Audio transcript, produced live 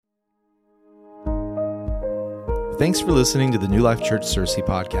Thanks for listening to the New Life Church Searcy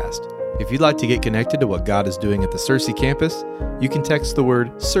podcast. If you'd like to get connected to what God is doing at the Searcy campus, you can text the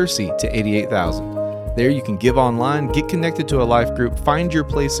word Searcy to 88,000. There you can give online, get connected to a life group, find your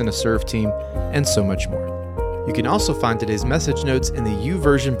place in a serve team, and so much more. You can also find today's message notes in the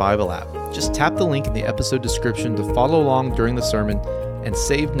YouVersion Bible app. Just tap the link in the episode description to follow along during the sermon and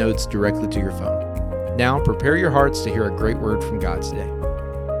save notes directly to your phone. Now, prepare your hearts to hear a great word from God today.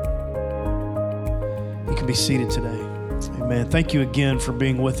 You can be seated today. Amen. Thank you again for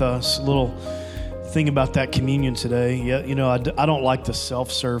being with us. A little thing about that communion today. Yeah, you know, I don't like the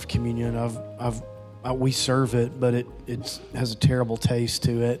self-serve communion. We serve it, but it has a terrible taste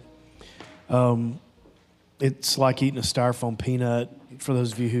to it. It's like eating a styrofoam peanut for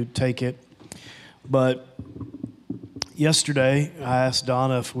those of you who take it. But yesterday, I asked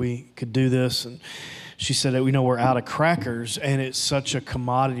Donna if we could do this, and she said that we're out of crackers, and it's such a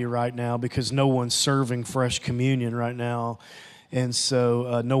commodity right now because no one's serving fresh communion right now. And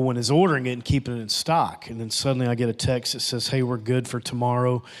so no one is ordering it and keeping it in stock. And then suddenly I get a text that says, hey, we're good for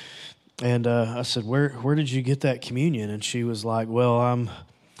tomorrow. And I said, where did you get that communion? And she was like, well, I'm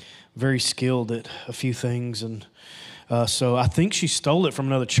very skilled at a few things. And so I think she stole it from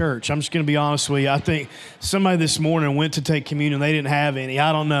another church. I'm just going to be honest with you. I think somebody this morning went to take communion. They didn't have any.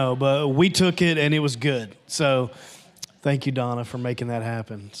 I don't know. But we took it, and it was good. So thank you, Donna, for making that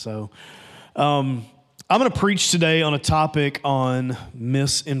happen. So I'm going to preach today on a topic on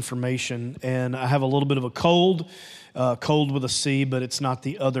misinformation. And I have a little bit of a cold with a C, but it's not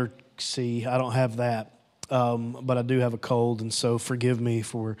the other C. I don't have that. But I do have a cold, and so forgive me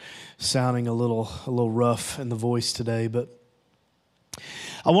for sounding a little rough in the voice today. But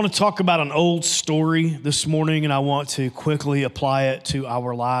I want to talk about an old story this morning, and I want to quickly apply it to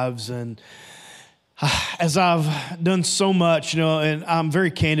our lives. And as I've done so much, and I'm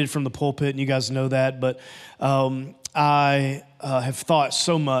very candid from the pulpit, and you guys know that, but I have thought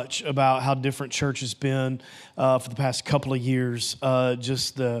so much about how different church has been for the past couple of years,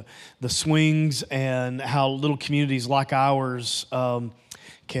 just the swings and how little communities like ours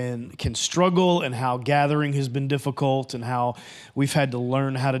can struggle, and how gathering has been difficult, and how we've had to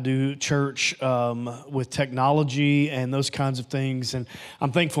learn how to do church with technology and those kinds of things. And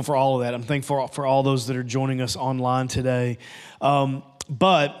I'm thankful for all of that. I'm thankful for all those that are joining us online today.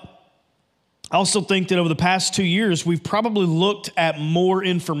 But I also think that over the past 2 years, we've probably looked at more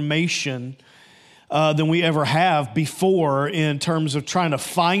information than we ever have before in terms of trying to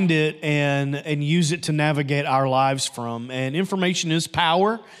find it and use it to navigate our lives from. And information is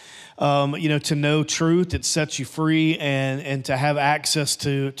power. To know truth, it sets you free, and to have access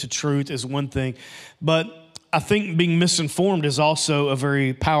to truth is one thing. But I think being misinformed is also a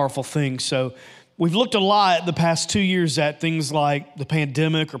very powerful thing. So we've looked a lot the past 2 years at things like the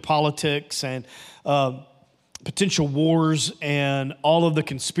pandemic or politics and potential wars and all of the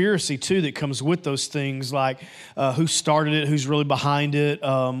conspiracy, too, that comes with those things, like who started it, who's really behind it,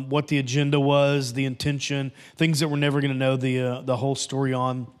 what the agenda was, the intention, things that we're never going to know the whole story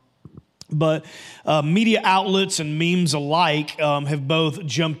on. But media outlets and memes alike have both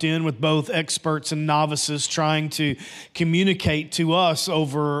jumped in with both experts and novices trying to communicate to us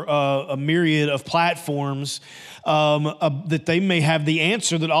over a myriad of platforms that they may have the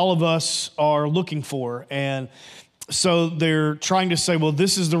answer that all of us are looking for. And so they're trying to say, well,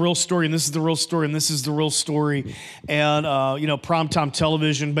 this is the real story, and this is the real story, and this is the real story. And, primetime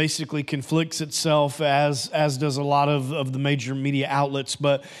television basically conflicts itself, as does a lot of the major media outlets.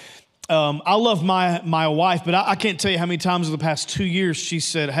 But I love my wife, but I can't tell you how many times over the past 2 years she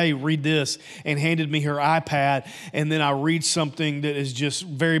said, hey, read this, and handed me her iPad, and then I read something that is just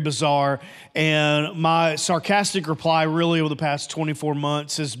very bizarre. And my sarcastic reply really over the past 24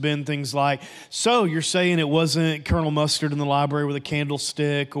 months has been things like, so you're saying it wasn't Colonel Mustard in the library with a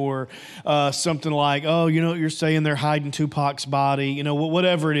candlestick, or something like, oh, you're saying they're hiding Tupac's body,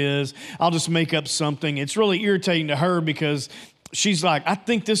 whatever it is. I'll just make up something. It's really irritating to her because she's like, I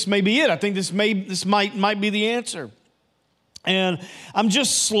think this may be it. I think this might be the answer. And I'm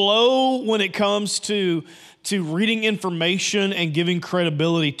just slow when it comes to reading information and giving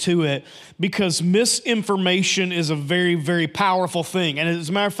credibility to it, because misinformation is a very, very powerful thing. And as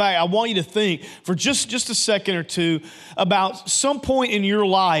a matter of fact, I want you to think for just a second or two about some point in your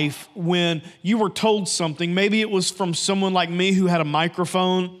life when you were told something. Maybe it was from someone like me who had a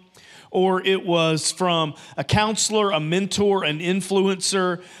microphone, or it was from a counselor, a mentor, an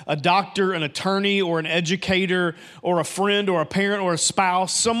influencer, a doctor, an attorney, or an educator, or a friend, or a parent, or a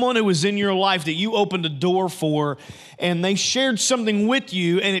spouse, someone who was in your life that you opened a door for, and they shared something with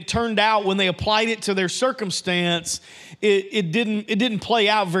you, and it turned out when they applied it to their circumstance, it didn't play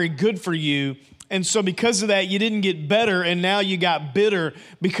out very good for you. And so because of that, you didn't get better, and now you got bitter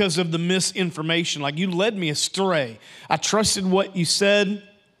because of the misinformation. Like, you led me astray. I trusted what you said,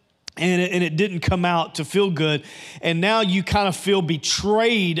 and it didn't come out to feel good. And now you kind of feel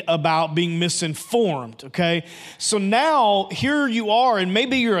betrayed about being misinformed, okay? So now here you are, and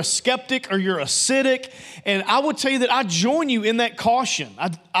maybe you're a skeptic or you're a cynic, and I would tell you that I join you in that caution.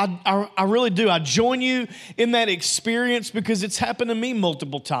 I really do. I join you in that experience because it's happened to me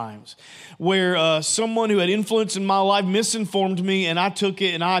multiple times where someone who had influence in my life misinformed me, and I took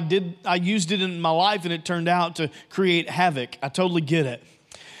it and I used it in my life, and it turned out to create havoc. I totally get it.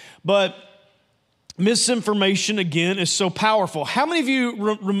 But misinformation, again, is so powerful. How many of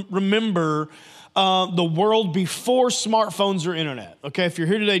you remember the world before smartphones or internet? Okay, if you're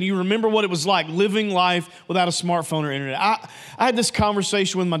here today and you remember what it was like living life without a smartphone or internet. I had this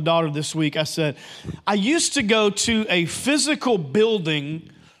conversation with my daughter this week. I said, I used to go to a physical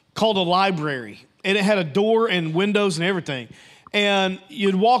building called a library, and it had a door and windows and everything. And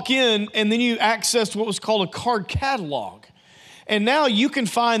you'd walk in, and then you accessed what was called a card catalog. And now you can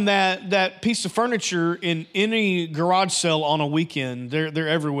find that piece of furniture in any garage sale on a weekend. They're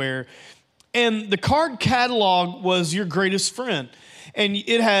everywhere. And the card catalog was your greatest friend. And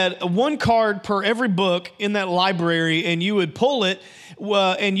it had one card per every book in that library, and you would pull it,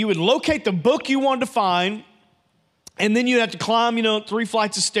 and you would locate the book you wanted to find, and then you'd have to climb, 3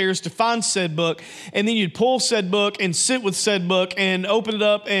 flights of stairs to find said book. And then you'd pull said book and sit with said book and open it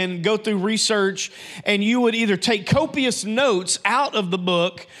up and go through research. And you would either take copious notes out of the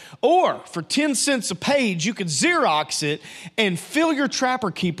book, or for 10 cents a page, you could Xerox it and fill your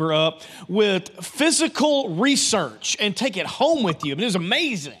Trapper Keeper up with physical research and take it home with you. It was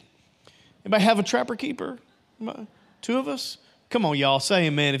amazing. Anybody have a Trapper Keeper? 2 of us? Come on, y'all, say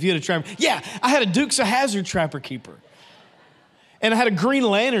amen. If you had a Trapper, yeah, I had a Dukes of Hazzard Trapper Keeper. And I had a Green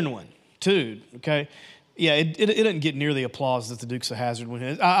Lantern one, too, okay? Yeah, it didn't get near the applause that the Dukes of Hazzard one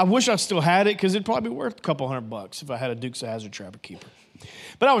has. I wish I still had it, because it'd probably be worth a couple $100 if I had a Dukes of Hazzard Trapper Keeper.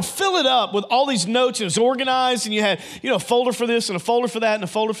 But I would fill it up with all these notes, and it was organized, and you had, a folder for this and a folder for that and a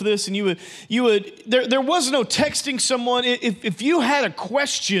folder for this, and there was no texting someone. If you had a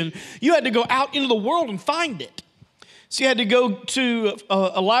question, you had to go out into the world and find it. So you had to go to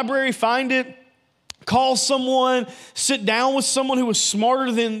a library, find it, call someone, sit down with someone who was smarter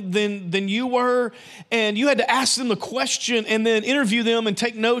than you were, and you had to ask them the question and then interview them and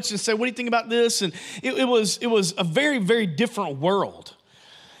take notes and say, what do you think about this? And it was a very, very different world.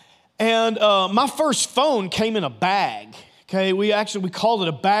 And my first phone came in a bag. Okay, we called it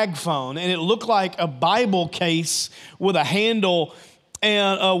a bag phone, and it looked like a Bible case with a handle.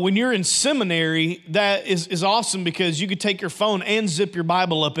 And when you're in seminary, that is awesome, because you could take your phone and zip your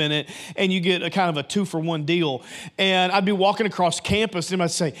Bible up in it, and you get a kind of a 2-for-1 deal. And I'd be walking across campus, and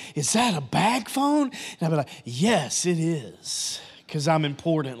I'd say, is that a bag phone? And I'd be like, yes, it is, because I'm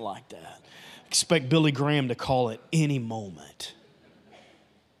important like that. Expect Billy Graham to call it any moment.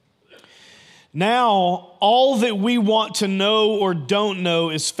 Now, all that we want to know or don't know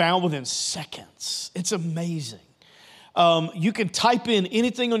is found within seconds. It's amazing. You can type in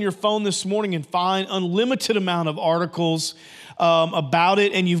anything on your phone this morning and find unlimited amount of articles about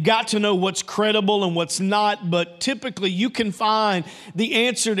it, and you've got to know what's credible and what's not, but typically you can find the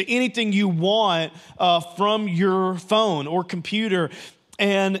answer to anything you want from your phone or computer,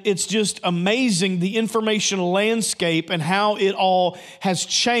 and it's just amazing, the information landscape and how it all has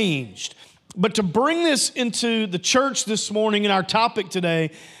changed. But to bring this into the church this morning in our topic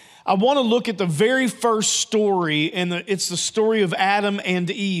today, I want to look at the very first story, and it's the story of Adam and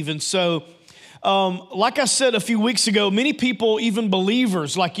Eve. And so, like I said a few weeks ago, many people, even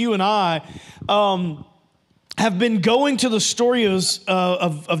believers like you and I, have been going to the story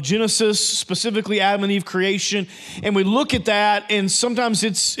of Genesis, specifically Adam and Eve creation, and we look at that, and sometimes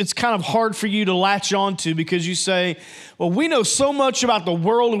it's kind of hard for you to latch onto, because you say, well, we know so much about the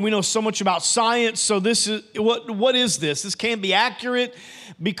world and we know so much about science, so this is what is this? This can't be accurate,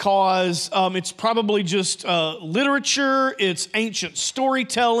 because it's probably just literature, it's ancient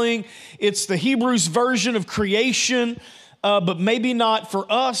storytelling, it's the Hebrews version of creation, but maybe not for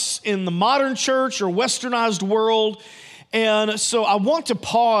us in the modern church or westernized world. And so I want to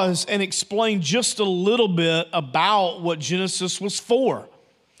pause and explain just a little bit about what Genesis was for.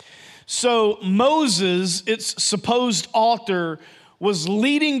 So Moses, its supposed author, was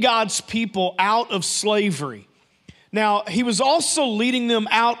leading God's people out of slavery. Now, he was also leading them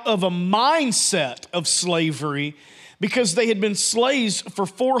out of a mindset of slavery, because they had been slaves for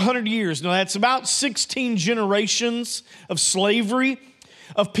 400 years. Now, that's about 16 generations of slavery,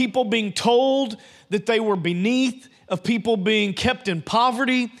 of people being told that they were beneath, of people being kept in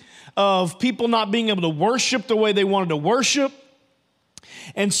poverty, of people not being able to worship the way they wanted to worship,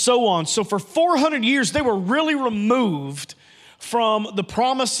 and so on. So for 400 years, they were really removed from the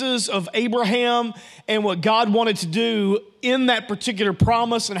promises of Abraham and what God wanted to do in that particular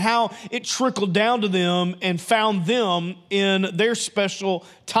promise and how it trickled down to them and found them in their special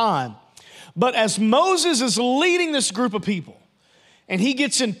time. But as Moses is leading this group of people and he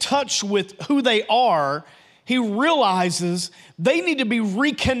gets in touch with who they are, he realizes they need to be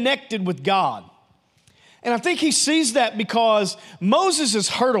reconnected with God. And I think he sees that because Moses has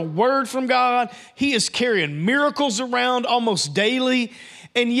heard a word from God. He is carrying miracles around almost daily,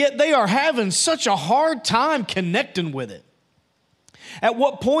 and yet they are having such a hard time connecting with it. At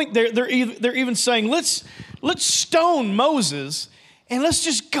what point they're even saying, let's stone Moses and let's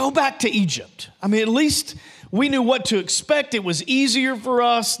just go back to Egypt. I mean, at least we knew what to expect. It was easier for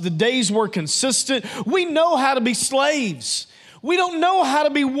us. The days were consistent. We know how to be slaves. We don't know how to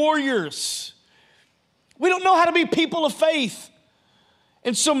be warriors. We don't know how to be people of faith.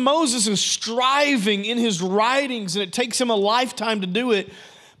 And so Moses is striving in his writings, and it takes him a lifetime to do it.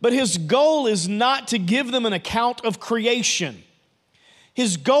 But his goal is not to give them an account of creation.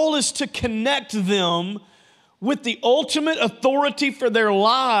 His goal is to connect them with the ultimate authority for their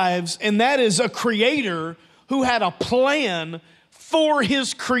lives, and that is a creator who had a plan for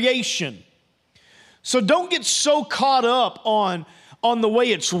his creation. So don't get so caught up on the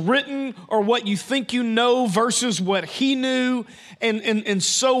way it's written or what you think you know versus what he knew and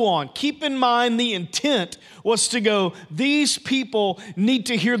so on. Keep in mind the intent was to go, these people need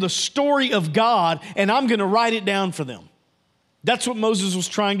to hear the story of God and I'm going to write it down for them. That's what Moses was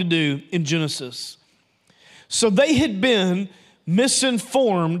trying to do in Genesis. So they had been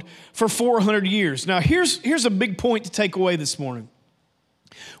misinformed for 400 years. Now here's a big point to take away this morning.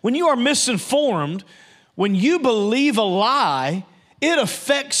 When you are misinformed, when you believe a lie, it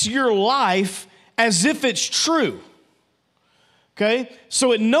affects your life as if it's true, okay?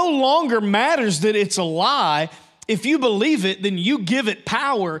 So it no longer matters that it's a lie. If you believe it, then you give it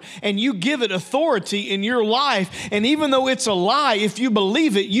power and you give it authority in your life. And even though it's a lie, if you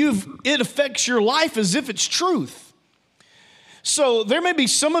believe it, it affects your life as if it's truth. So there may be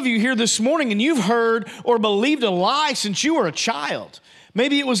some of you here this morning and you've heard or believed a lie since you were a child.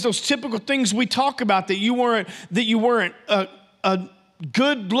 Maybe it was those typical things we talk about, that you weren't a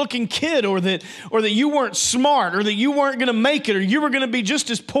good-looking kid, or that you weren't smart, or that you weren't going to make it, or you were going to be just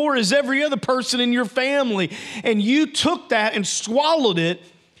as poor as every other person in your family. And you took that and swallowed it,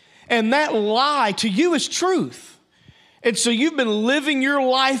 and that lie to you is truth. And so you've been living your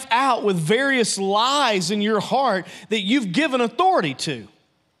life out with various lies in your heart that you've given authority to.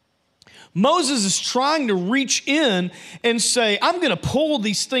 Moses is trying to reach in and say, I'm going to pull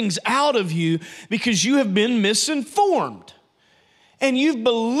these things out of you because you have been misinformed. And you've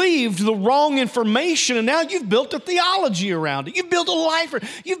believed the wrong information, and now you've built a theology around it. You've built a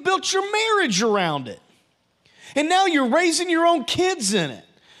life, you've built your marriage around it. And now you're raising your own kids in it,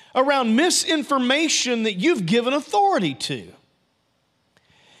 around misinformation that you've given authority to.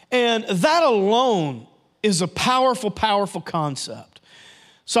 And that alone is a powerful, powerful concept.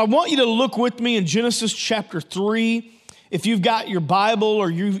 So I want you to look with me in Genesis chapter 3. If you've got your Bible or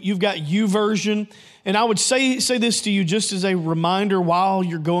you've got YouVersion, and I would say this to you just as a reminder while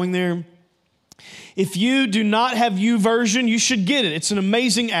you're going there. If you do not have YouVersion, you should get it. It's an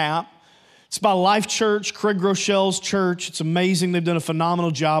amazing app. It's by Life Church, Craig Groeschel's church. It's amazing. They've done a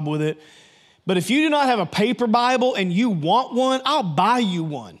phenomenal job with it. But if you do not have a paper Bible and you want one, I'll buy you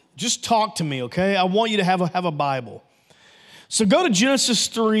one. Just talk to me, okay? I want you to have a Bible. So go to Genesis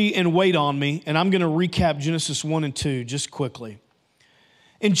 3 and wait on me, and I'm going to recap Genesis 1 and 2 just quickly.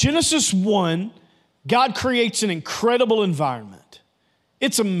 In Genesis 1, God creates an incredible environment.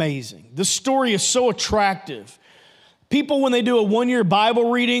 It's amazing. The story is so attractive. People, when they do a one-year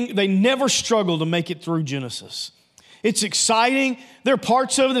Bible reading, they never struggle to make it through Genesis. It's exciting. There are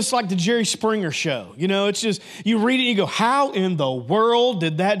parts of it that's like the Jerry Springer show. You know, it's just, you read it and you go, how in the world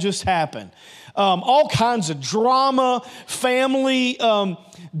did that just happen? All kinds of drama, family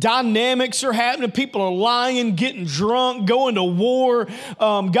dynamics are happening. People are lying, getting drunk, going to war.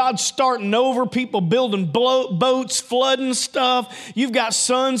 God's starting over. People building boats, flooding stuff. You've got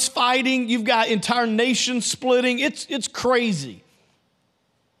sons fighting. You've got entire nations splitting. It's crazy.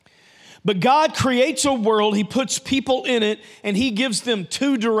 But God creates a world. He puts people in it, and He gives them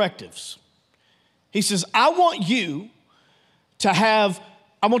two directives. He says, I want you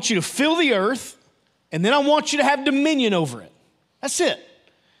to fill the earth, and then I want you to have dominion over it. That's it.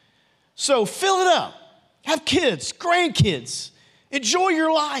 So fill it up. Have kids, grandkids. Enjoy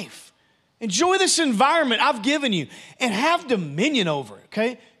your life. Enjoy this environment I've given you and have dominion over it,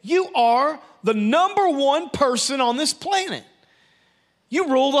 okay? You are the number one person on this planet. You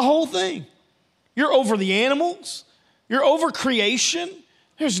rule the whole thing. You're over the animals. You're over creation.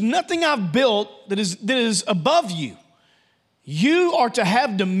 There's nothing I've built that is above you. You are to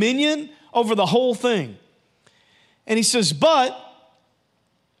have dominion over the whole thing. And he says, but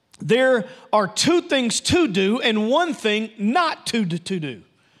there are two things to do and one thing not to do.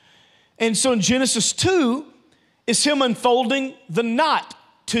 And so in Genesis 2, it's him unfolding the not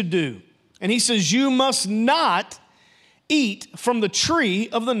to do. And he says, you must not eat from the tree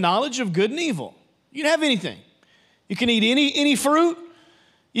of the knowledge of good and evil. You can have anything. You can eat any fruit.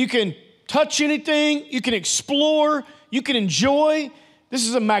 You can touch anything. You can explore. You can enjoy. This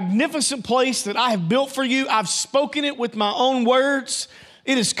is a magnificent place that I have built for you. I've spoken it with my own words.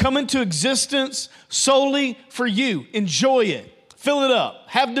 It has come into existence solely for you. Enjoy it. Fill it up.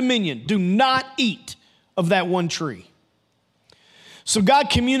 Have dominion. Do not eat of that one tree. So God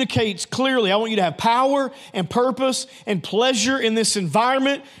communicates clearly, I want you to have power and purpose and pleasure in this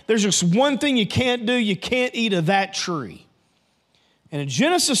environment. There's just one thing you can't do. You can't eat of that tree. And in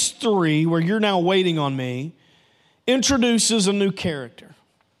Genesis 3, where you're now waiting on me, introduces a new character.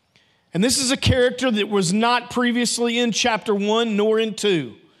 And this is a character that was not previously in chapter 1 nor in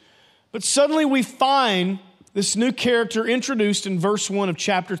 2. But suddenly we find this new character introduced in verse 1 of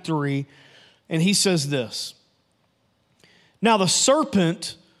chapter 3, and he says this. Now the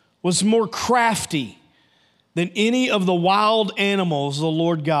serpent was more crafty than any of the wild animals the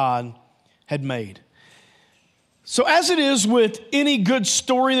Lord God had made. So as it is with any good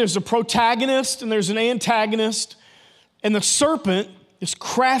story, there's a protagonist and there's an antagonist, and the serpent, this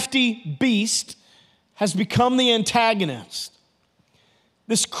crafty beast, has become the antagonist.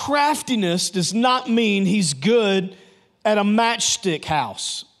 This craftiness does not mean he's good at a matchstick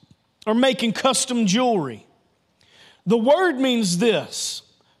house or making custom jewelry. The word means this,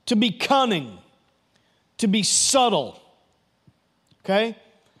 to be cunning, to be subtle, okay?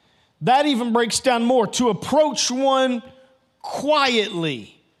 That even breaks down more, to approach one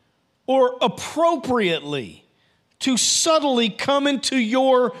quietly or appropriately, to subtly come into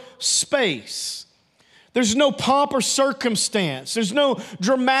your space. There's no pomp or circumstance. There's no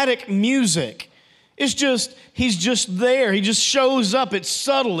dramatic music. It's just, he's just there. He just shows up. It's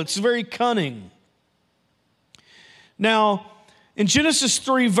subtle. It's very cunning. Now, in Genesis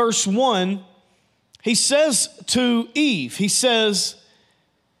 3, verse 1, he says to Eve, he says,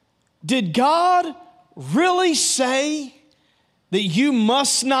 did God really say that you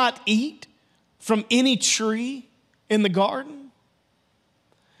must not eat from any tree in the garden?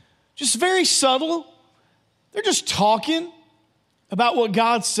 Just very subtle. They're just talking about what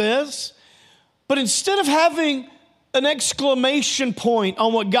God says. But instead of having an exclamation point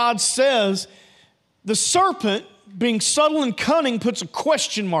on what God says, the serpent, being subtle and cunning, puts a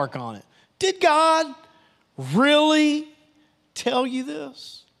question mark on it. Did God really tell you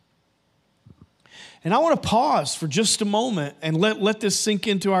this? And I want to pause for just a moment and let this sink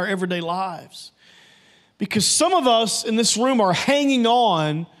into our everyday lives. Because some of us in this room are hanging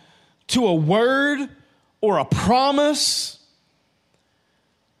on to a word or a promise,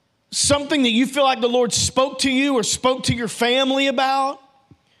 something that you feel like the Lord spoke to you or spoke to your family about.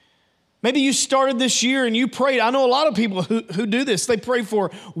 Maybe you started this year and you prayed. I know a lot of people who do this. They pray for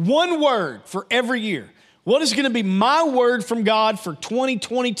one word for every year. What is going to be my word from God for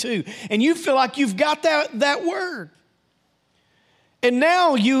 2022? And you feel like you've got that word. And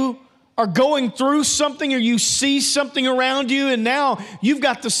now you are going through something or you see something around you and now you've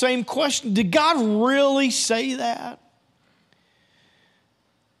got the same question. Did God really say that?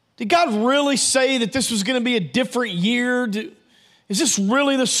 Did God really say that this was going to be a different year? Is this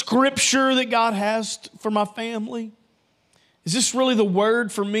really the scripture that God has for my family? Is this really the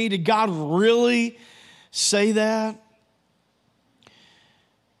word for me? Did God really say that?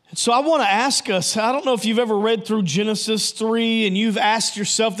 And so I want to ask us, I don't know if you've ever read through Genesis 3 and you've asked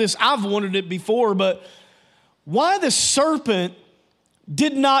yourself this. I've wondered it before, but why the serpent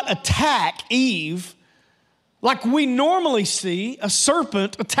did not attack Eve like we normally see a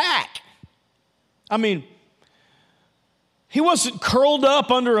serpent attack. I mean, he wasn't curled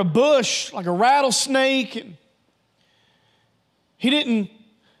up under a bush like a rattlesnake. And he didn't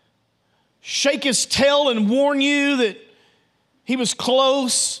shake his tail and warn you that he was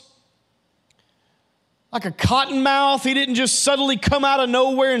close. Like a cottonmouth, he didn't just suddenly come out of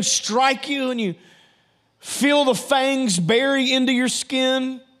nowhere and strike you and you feel the fangs bury into your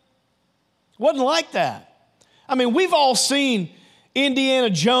skin. It wasn't like that. I mean, we've all seen Indiana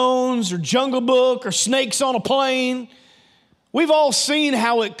Jones or Jungle Book or Snakes on a Plane, We've all seen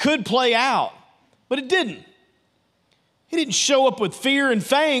how it could play out, but it didn't. He didn't show up with fear and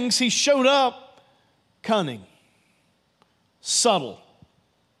fangs. He showed up cunning, subtle.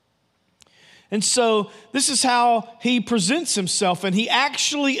 And so this is how he presents himself, and he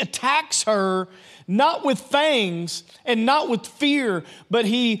actually attacks her not with fangs and not with fear, but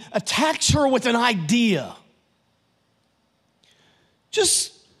he attacks her with an idea.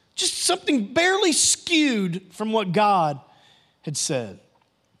 Just something barely skewed from what God had said.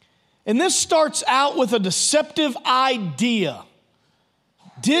 And this starts out with a deceptive idea.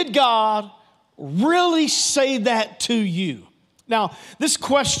 Did God really say that to you? Now, this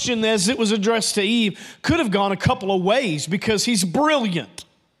question, as it was addressed to Eve, could have gone a couple of ways because he's brilliant.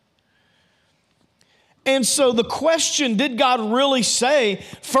 And so the question, did God really say,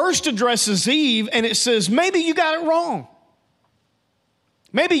 first addresses Eve, and it says, maybe you got it wrong.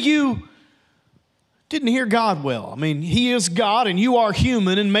 Maybe you didn't hear God well. I mean, he is God and you are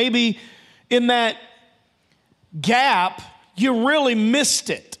human, and maybe in that gap, you really missed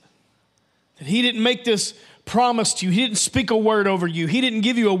it. That he didn't make this promise to you. He didn't speak a word over you. He didn't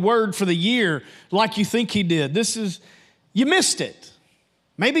give you a word for the year like you think he did. You missed it.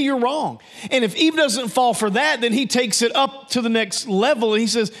 Maybe you're wrong. And if Eve doesn't fall for that, then he takes it up to the next level and he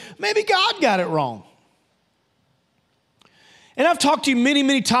says, maybe God got it wrong. And I've talked to you many,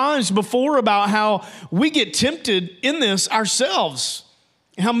 many times before about how we get tempted in this ourselves.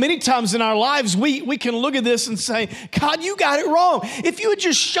 How many times in our lives we can look at this and say, God, you got it wrong. If you had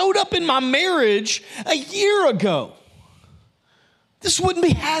just showed up in my marriage a year ago, this wouldn't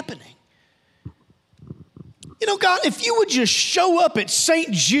be happening. You know, God, if you would just show up at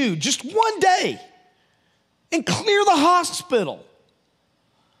St. Jude just one day and clear the hospital,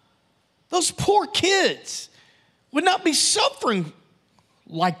 those poor kids would not be suffering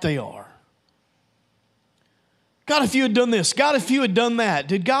like they are. God, if you had done this, God, if you had done that,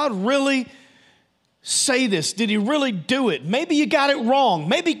 did God really say this? Did he really do it? Maybe you got it wrong.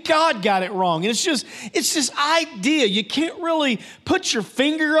 Maybe God got it wrong. And it's this idea. You can't really put your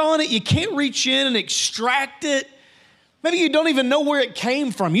finger on it. You can't reach in and extract it. Maybe you don't even know where it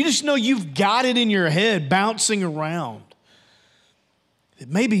came from. You just know you've got it in your head bouncing around. It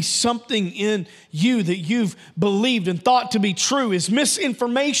may be something in you that you've believed and thought to be true is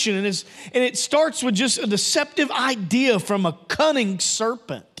misinformation, and it starts with just a deceptive idea from a cunning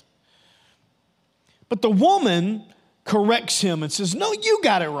serpent. But the woman corrects him and says, no, you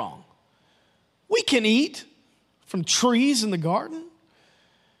got it wrong. We can eat from trees in the garden.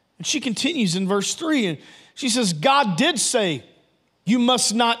 And she continues in verse 3, and she says, God did say, you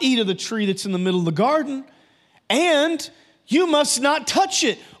must not eat of the tree that's in the middle of the garden, and you must not touch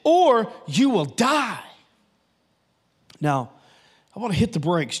it, or you will die. Now, I want to hit the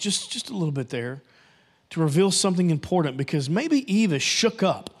brakes just a little bit there to reveal something important, because maybe Eve is shook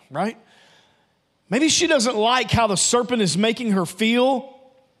up, right? Maybe she doesn't like how the serpent is making her feel.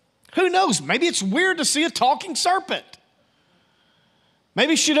 Who knows? Maybe it's weird to see a talking serpent.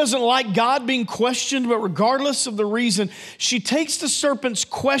 Maybe she doesn't like God being questioned, but regardless of the reason, she takes the serpent's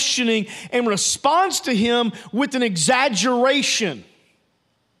questioning and responds to him with an exaggeration.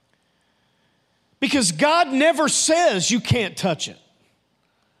 Because God never says you can't touch it.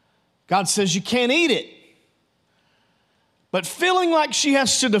 God says you can't eat it. But feeling like she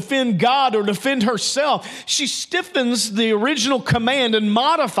has to defend God or defend herself, she stiffens the original command and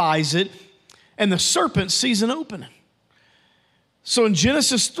modifies it, and the serpent sees an opening. So in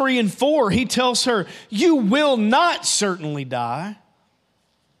Genesis 3 and 4, he tells her, you will not certainly die.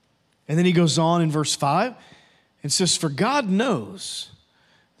 And then he goes on in verse 5 and says, for God knows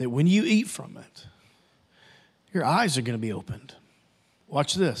that when you eat from it, your eyes are going to be opened.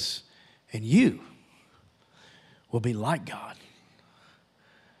 Watch this. And you will be like God,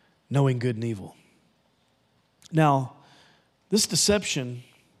 knowing good and evil. Now, this deception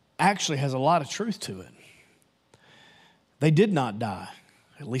actually has a lot of truth to it. They did not die,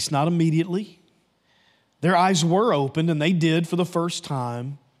 at least not immediately. Their eyes were opened, and they did, for the first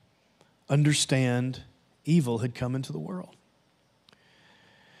time, understand evil had come into the world.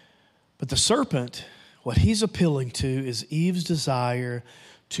 But the serpent, what he's appealing to is Eve's desire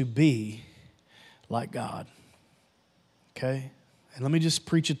to be like God. Okay? And let me just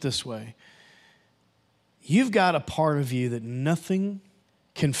preach it this way. You've got a part of you that nothing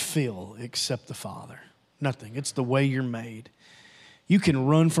can fill except the Father. Nothing. It's the way you're made. You can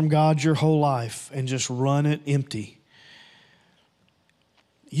run from God your whole life and just run it empty.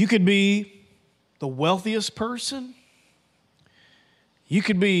 You could be the wealthiest person. You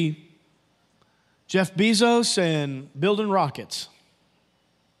could be Jeff Bezos and building rockets.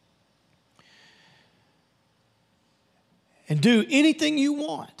 and do anything you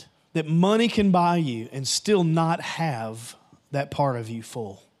want that money can buy you and still not have that part of you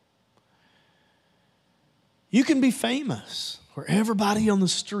full. You can be famous where everybody on the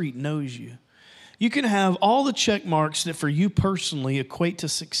street knows you. You can have all the check marks that for you personally equate to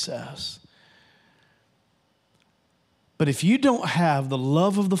success. But if you don't have the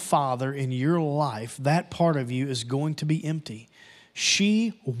love of the Father in your life, that part of you is going to be empty.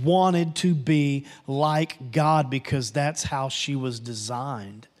 She wanted to be like God because that's how she was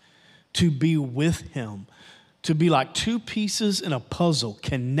designed, to be with Him, to be like two pieces in a puzzle,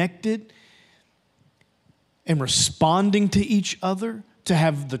 connected and responding to each other, to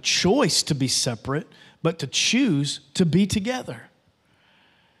have the choice to be separate, but to choose to be together.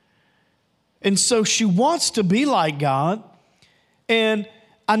 And so she wants to be like God. And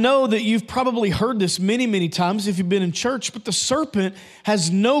I know that you've probably heard this many, many times if you've been in church, but the serpent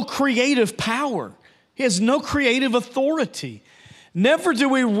has no creative power. He has no creative authority. Never do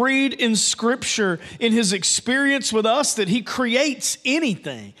we read in Scripture in his experience with us that he creates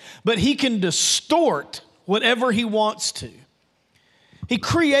anything, but he can distort whatever he wants to. He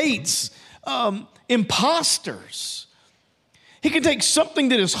creates imposters. He can take something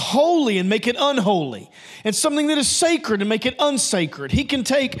that is holy and make it unholy, and something that is sacred and make it unsacred. He can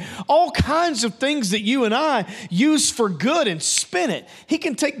take all kinds of things that you and I use for good and spin it. He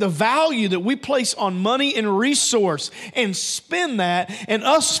can take the value that we place on money and resource and spin that, and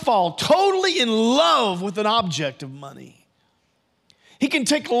us fall totally in love with an object of money. He can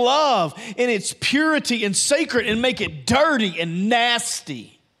take love in its purity and sacred and make it dirty and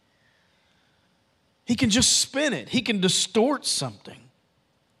nasty. He can just spin it. He can distort something.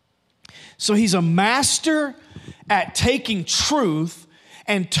 So he's a master at taking truth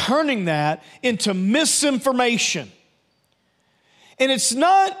and turning that into misinformation. And it's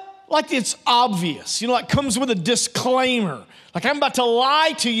not like it's obvious. You know, it comes with a disclaimer. Like, I'm about to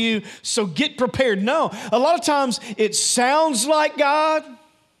lie to you, so get prepared. No, a lot of times it sounds like God,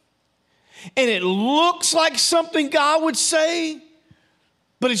 and it looks like something God would say,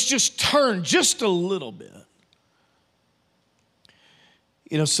 but it's just turned just a little bit.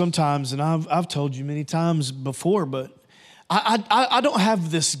 You know, sometimes, and I've told you many times before, but I don't have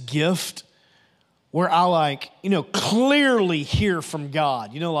this gift where I clearly hear from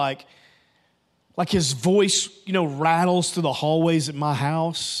God. You know, like his voice, rattles through the hallways at my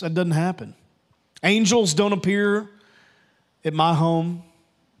house. That doesn't happen. Angels don't appear at my home.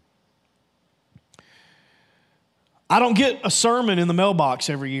 I don't get a sermon in the mailbox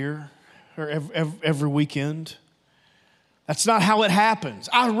every year or every weekend. That's not how it happens.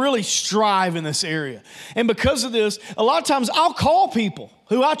 I really strive in this area. And because of this, a lot of times I'll call people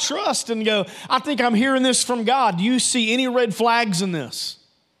who I trust and go, I think I'm hearing this from God. Do you see any red flags in this?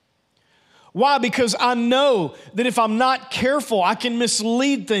 Why? Because I know that if I'm not careful, I can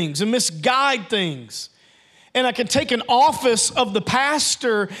mislead things and misguide things. And I can take an office of the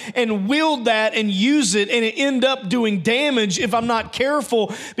pastor and wield that and use it, and it end up doing damage if I'm not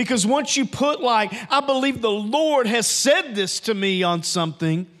careful. Because once you put I believe the Lord has said this to me on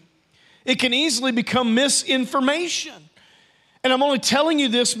something, it can easily become misinformation. And I'm only telling you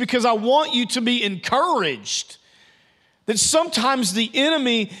this because I want you to be encouraged that sometimes the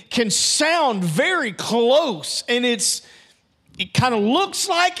enemy can sound very close, and it kind of looks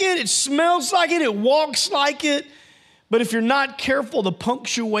like it smells like it walks like it. But if you're not careful, the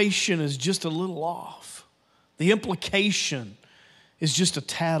punctuation is just a little off. The implication is just a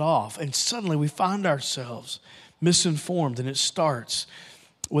tad off. And suddenly we find ourselves misinformed, and it starts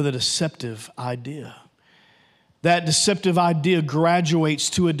with a deceptive idea. That deceptive idea graduates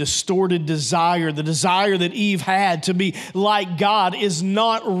to a distorted desire. The desire that Eve had to be like God is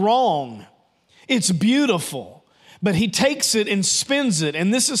not wrong. It's beautiful. But he takes it and spins it,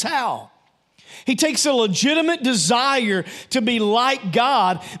 and this is how. He takes a legitimate desire to be like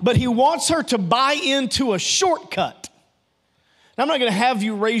God, but he wants her to buy into a shortcut. Now, I'm not going to have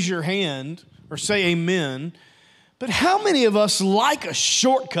you raise your hand or say amen, but how many of us like a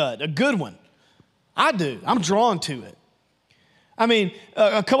shortcut, a good one? I do. I'm drawn to it. I mean,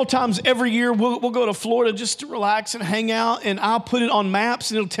 a couple times every year, we'll go to Florida just to relax and hang out, and I'll put it on maps,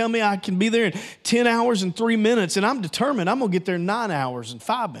 and it'll tell me I can be there in 10 hours and 3 minutes, and I'm determined I'm going to get there in 9 hours and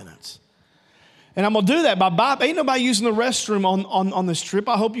 5 minutes. And I'm going to do that by ain't nobody using the restroom on this trip.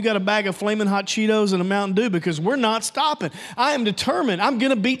 I hope you got a bag of Flamin' Hot Cheetos and a Mountain Dew, because we're not stopping. I am determined I'm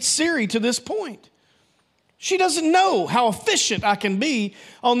going to beat Siri to this point. She doesn't know how efficient I can be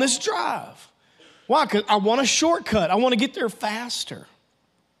on this drive. Why? Because I want a shortcut. I want to get there faster.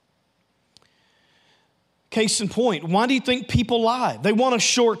 Case in point, why do you think people lie? They want a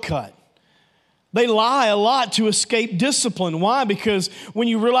shortcut. They lie a lot to escape discipline. Why? Because when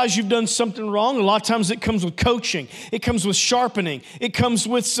you realize you've done something wrong, a lot of times it comes with coaching. It comes with sharpening. It comes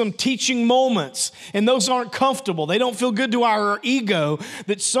with some teaching moments. And those aren't comfortable. They don't feel good to our ego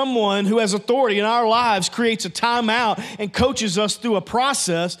that someone who has authority in our lives creates a timeout and coaches us through a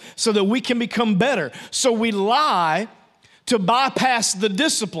process so that we can become better. So we lie to bypass the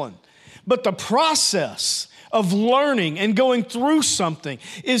discipline. But the process of learning and going through something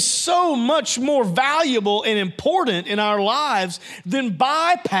is so much more valuable and important in our lives than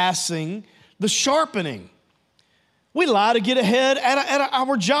bypassing the sharpening. We lie to get ahead at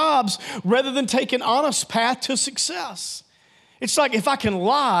our jobs rather than take an honest path to success. It's like if I can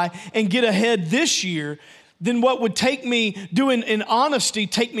lie and get ahead this year, then what would take me doing in honesty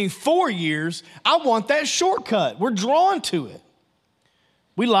take me 4 years, I want that shortcut. We're drawn to it.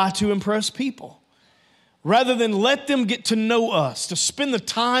 We lie to impress people. Rather than let them get to know us, to spend the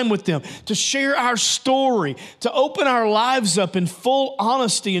time with them, to share our story, to open our lives up in full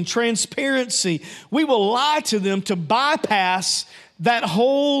honesty and transparency, we will lie to them to bypass that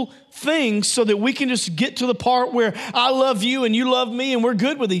whole thing so that we can just get to the part where I love you and you love me and we're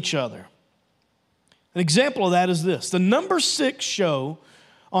good with each other. An example of that is this. The number 6 show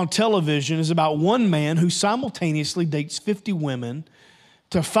on television is about one man who simultaneously dates 50 women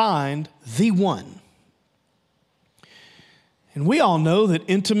to find the one. And we all know that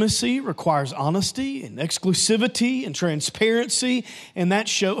intimacy requires honesty and exclusivity and transparency, and that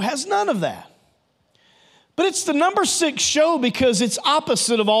show has none of that. But it's the number 6 show because it's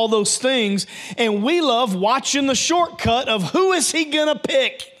opposite of all those things, and we love watching the shortcut of who is he gonna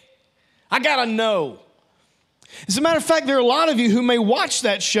pick? I gotta know. As a matter of fact, there are a lot of you who may watch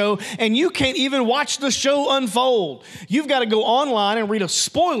that show and you can't even watch the show unfold. You've got to go online and read a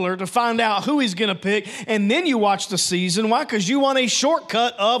spoiler to find out who he's going to pick, and then you watch the season. Why? Because you want a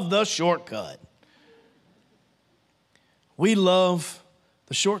shortcut of the shortcut. We love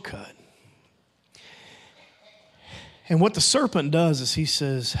the shortcut. And what the serpent does is he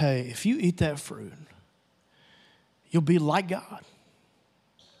says, hey, if you eat that fruit, you'll be like God.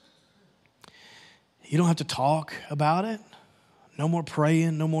 You don't have to talk about it. No more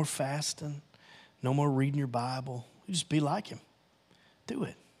praying, no more fasting, no more reading your Bible. You just be like him. Do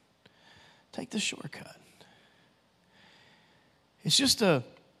it. Take the shortcut. It's just a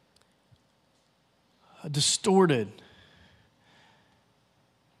distorted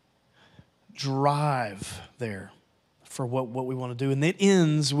drive there for what we want to do. And it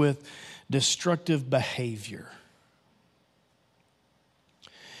ends with destructive behavior.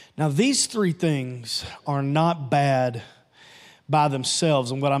 Now, these 3 things are not bad by themselves.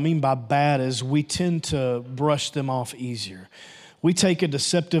 And what I mean by bad is we tend to brush them off easier. We take a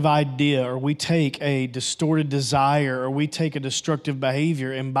deceptive idea, or we take a distorted desire, or we take a destructive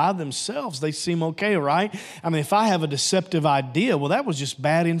behavior, and by themselves, they seem okay, right? I mean, if I have a deceptive idea, well, that was just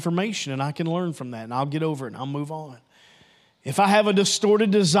bad information, and I can learn from that, and I'll get over it, and I'll move on. If I have a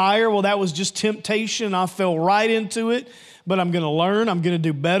distorted desire, well, that was just temptation, and I fell right into it, but I'm going to learn, I'm going to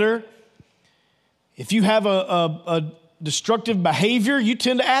do better. If you have a destructive behavior, you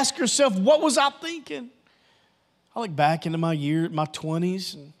tend to ask yourself, what was I thinking? I look back into my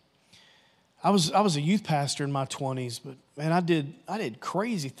 20s, and I was a youth pastor in my 20s, but man, I did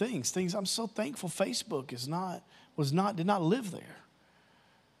crazy things I'm so thankful Facebook did not live there.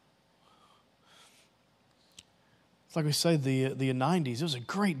 It's like we say the 90s, it was a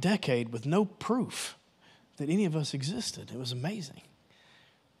great decade with no proof that any of us existed. It was amazing.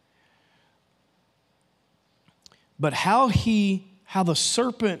 But how the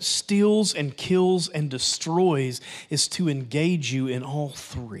serpent steals and kills and destroys is to engage you in all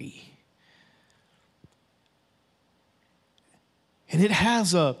 3. And it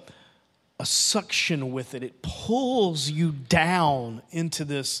has a suction with it. It pulls you down into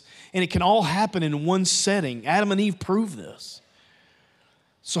this, and it can all happen in one setting. Adam and Eve proved this.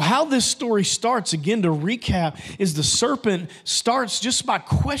 So how this story starts, again, to recap, is the serpent starts just by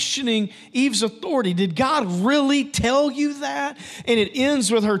questioning Eve's authority. Did God really tell you that? And it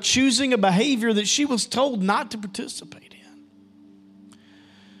ends with her choosing a behavior that she was told not to participate in.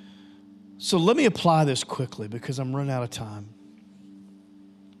 So let me apply this quickly because I'm running out of time.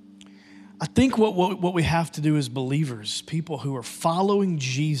 I think what we have to do as believers, people who are following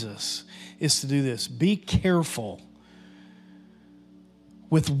Jesus, is to do this. Be careful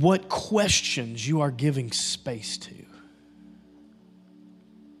with what questions you are giving space to.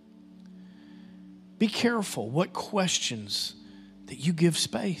 Be careful what questions that you give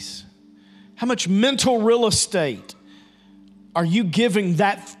space. How much mental real estate are you giving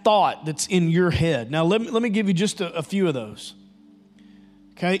that thought that's in your head? Now, let me give you just a few of those.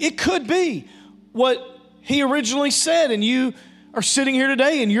 Okay, it could be, what he originally said. And you are sitting here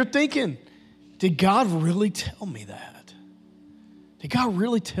today and you're thinking, did God really tell me that? Did God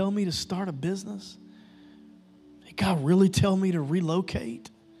really tell me to start a business? Did God really tell me to relocate?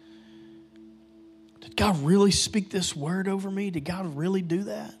 Did God really speak this word over me? Did God really do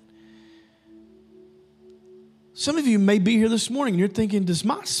that? Some of you may be here this morning and you're thinking, does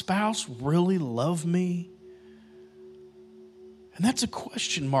my spouse really love me? And that's a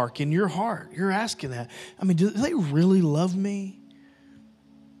question mark in your heart. You're asking that. I mean, do they really love me?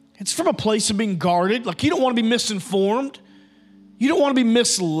 It's from a place of being guarded. Like, you don't want to be misinformed. You don't want to be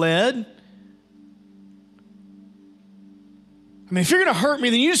misled. I mean, if you're going to hurt me,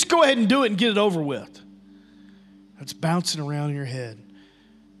 then you just go ahead and do it and get it over with. It's bouncing around in your head.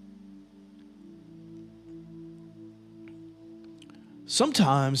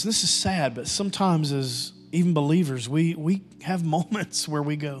 Sometimes, this is sad, but sometimes as even believers, we have moments where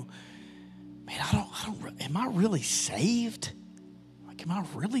we go, man, am I really saved? Like, am I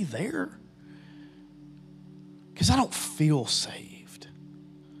really there? Because I don't feel saved.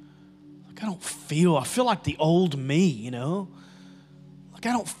 Like, I feel like the old me, you know? Like,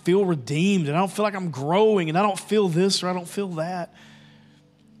 I don't feel redeemed, and I don't feel like I'm growing, and I don't feel this or I don't feel that.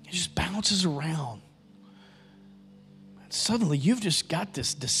 It just bounces around. Suddenly, you've just got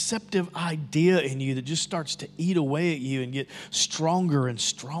this deceptive idea in you that just starts to eat away at you and get stronger and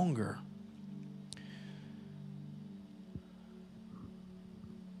stronger.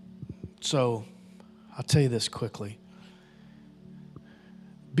 So, I'll tell you this quickly.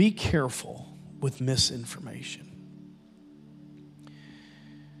 Be careful with misinformation.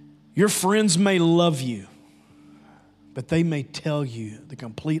 Your friends may love you, but they may tell you the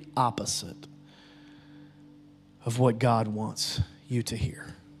complete opposite of what God wants you to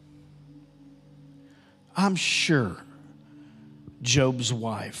hear. I'm sure Job's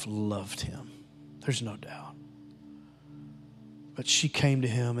wife loved him. There's no doubt. But she came to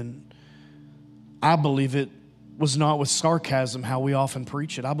him, and I believe it was not with sarcasm how we often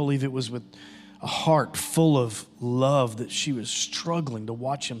preach it. I believe it was with a heart full of love that she was struggling to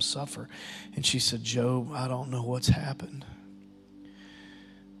watch him suffer. And she said, Job, I don't know what's happened,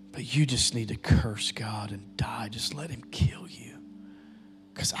 but you just need to curse God and die. Just let him kill you,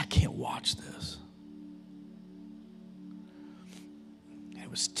 because I can't watch this. And it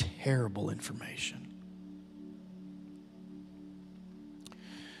was terrible information.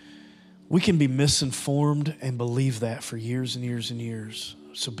 We can be misinformed and believe that for years and years and years.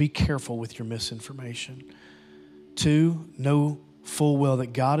 So be careful with your misinformation. 2, know full well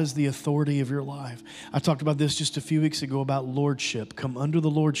that God is the authority of your life. I talked about this just a few weeks ago about lordship. Come under the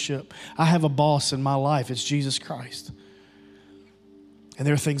lordship. I have a boss in my life. It's Jesus Christ. And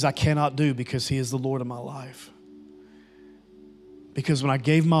there are things I cannot do because he is the Lord of my life. Because when I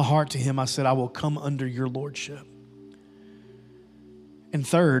gave my heart to him, I said, I will come under your lordship. And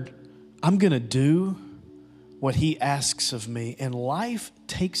 3rd, I'm going to do what he asks of me, and life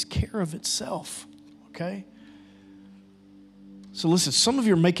takes care of itself, okay? So listen, some of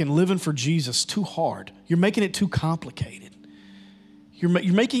you are making living for Jesus too hard. You're making it too complicated. You're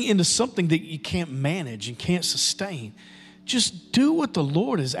making it into something that you can't manage and can't sustain. Just do what the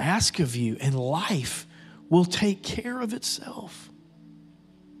Lord has asked of you, and life will take care of itself.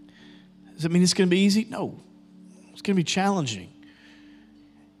 Does it mean it's going to be easy? No. It's going to be challenging.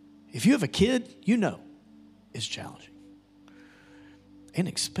 If you have a kid, you know it's challenging and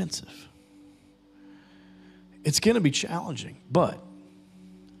expensive. It's going to be challenging, but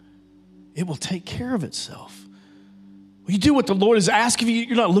it will take care of itself. When you do what the Lord is asking of you,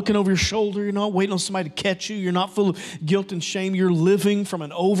 you're not looking over your shoulder. You're not waiting on somebody to catch you. You're not full of guilt and shame. You're living from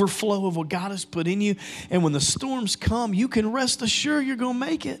an overflow of what God has put in you. And when the storms come, you can rest assured you're going to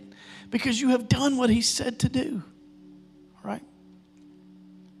make it because you have done what he said to do. All right?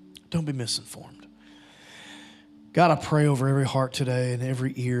 Don't be misinformed. God, I pray over every heart today and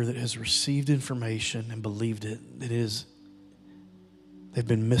every ear that has received information and believed it. They've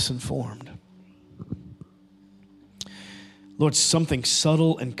been misinformed. Lord, something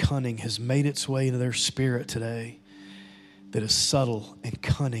subtle and cunning has made its way into their spirit today that is subtle and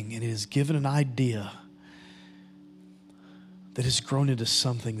cunning, and it has given an idea that has grown into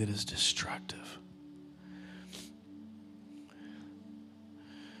something that is destructive.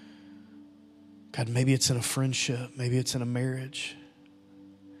 God, maybe it's in a friendship. Maybe it's in a marriage.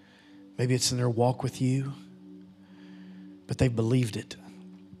 Maybe it's in their walk with you. But they believed it.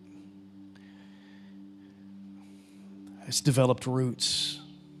 It's developed roots.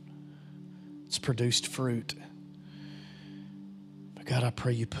 It's produced fruit. But God, I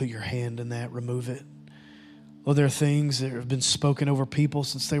pray you put your hand in that, remove it. Lord, there are things that have been spoken over people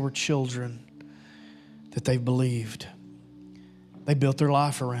since they were children. that they've believed. They built their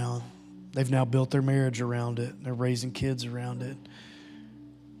life around. They've now built their marriage around it. They're raising kids around it.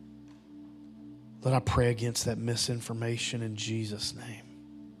 Lord, I pray against that misinformation in Jesus' name.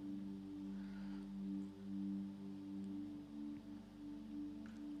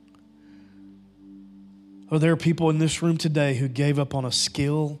 Or there are people in this room today who gave up on a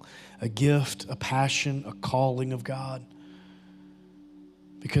skill, a gift, a passion, a calling of God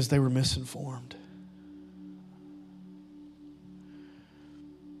because they were misinformed.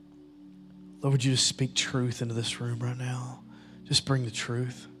 Lord, would you just speak truth into this room right now? Just bring the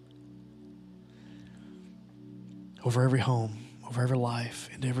truth over every home, over every life,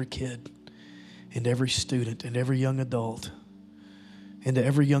 into every kid, into every student, into every young adult, into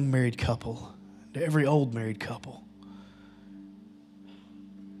every young married couple, into every old married couple.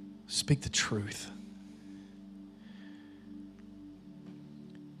 Speak the truth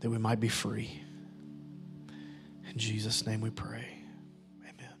that we might be free. In Jesus' name we pray.